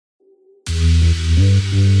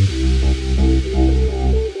Everyone,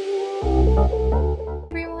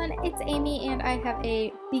 it's Amy and I have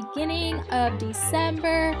a beginning of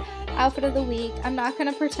December outfit of the week. I'm not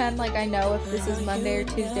going to pretend like I know if this is Monday or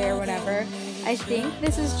Tuesday or whatever. I think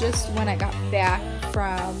this is just when I got back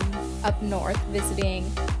from up north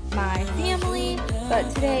visiting my family,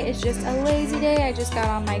 but today is just a lazy day. I just got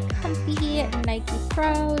on my comfy Nike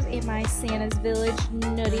Pros and my Santa's Village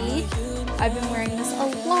Nutty. I've been wearing this a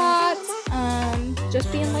lot,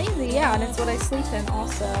 just being lazy, yeah, and it's what I sleep in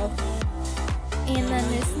also. And then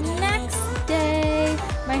this next day,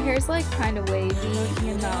 my hair's like kind of wavy,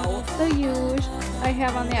 you know, the usual. I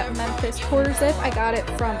have on that Memphis quarter zip. I got it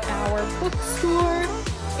from our bookstore,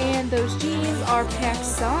 and those jeans are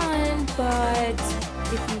PacSun, but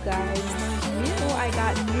if you guys knew, I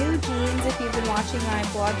got new jeans. If you've been watching my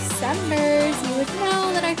vlog Summers, you would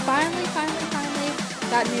know that I finally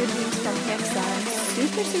got new jeans from PacSun.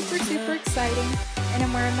 Super exciting. And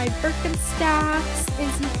I'm wearing my Birkenstocks,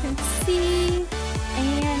 as you can see.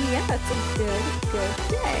 And yeah, it's a good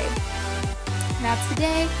day. Now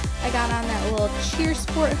today, I got on that little cheer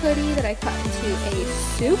sport hoodie that I cut into a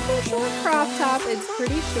super short crop top. It's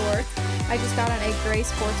pretty short. I just got on a gray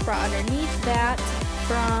sports bra underneath that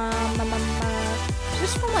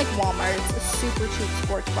just from like Walmart. It's a super cheap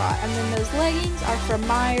sports bra. And then those leggings are from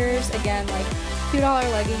Myers. Again, like $2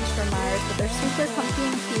 leggings from Myers, but they're super comfy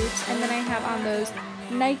and cute. And then I have on those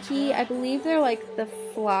Nike, I believe they're like the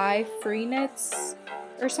Fly Free Knits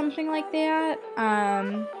or something like that.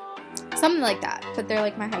 Something like that, but they're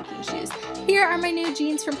like my hiking shoes. Here are my new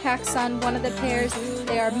jeans from PacSun. One of the pairs,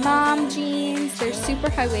 they are mom jeans. They're super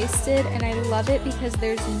high-waisted, and I love it because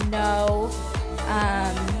there's no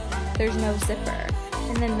zipper.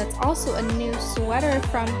 And then that's also a new sweater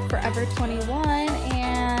from Forever 21,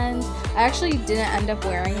 and I actually didn't end up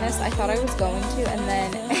wearing this. I thought I was going to, and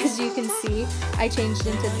then as you can see, I changed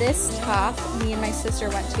into this top. Me and my sister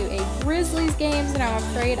went to a Grizzlies games, and I'm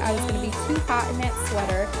afraid I was going to be too hot in that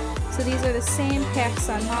sweater. So these are the same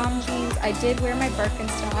PacSun mom jeans. I did wear my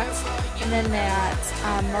Birkenstocks, and then that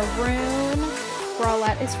maroon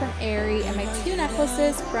bralette is from Aerie, and my two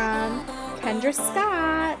necklaces from Kendra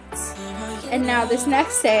Scott. And now this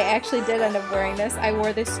next day, I actually did end up wearing this. I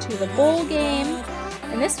wore this to the bowl game,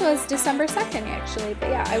 and this was December 2nd actually, but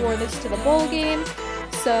yeah, I wore this to the bowl game.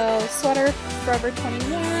 So sweater Forever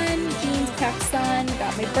 21, jeans PacSun,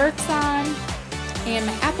 got my Birks on, and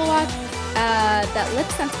my Apple Watch. That Lip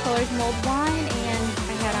Sense Colors Mulled Wine, and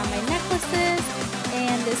I had on my necklaces.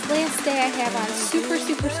 And this last day I have on super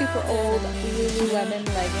old Lululemon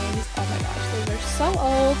leggings. Oh my gosh, those are so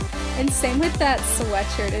old. And same with that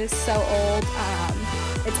sweatshirt, it is so old.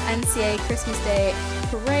 It's NCA Christmas Day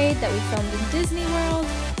Parade that we filmed in Disney World.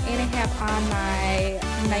 And I have on my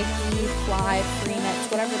Nike Fly Free Knits,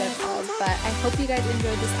 whatever they're called. But I hope you guys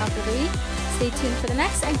enjoyed this outfit of the week. Stay tuned for the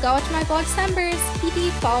next, and go watch my vlog Summers.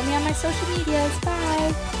 Follow me on my social medias.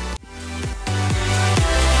 Bye!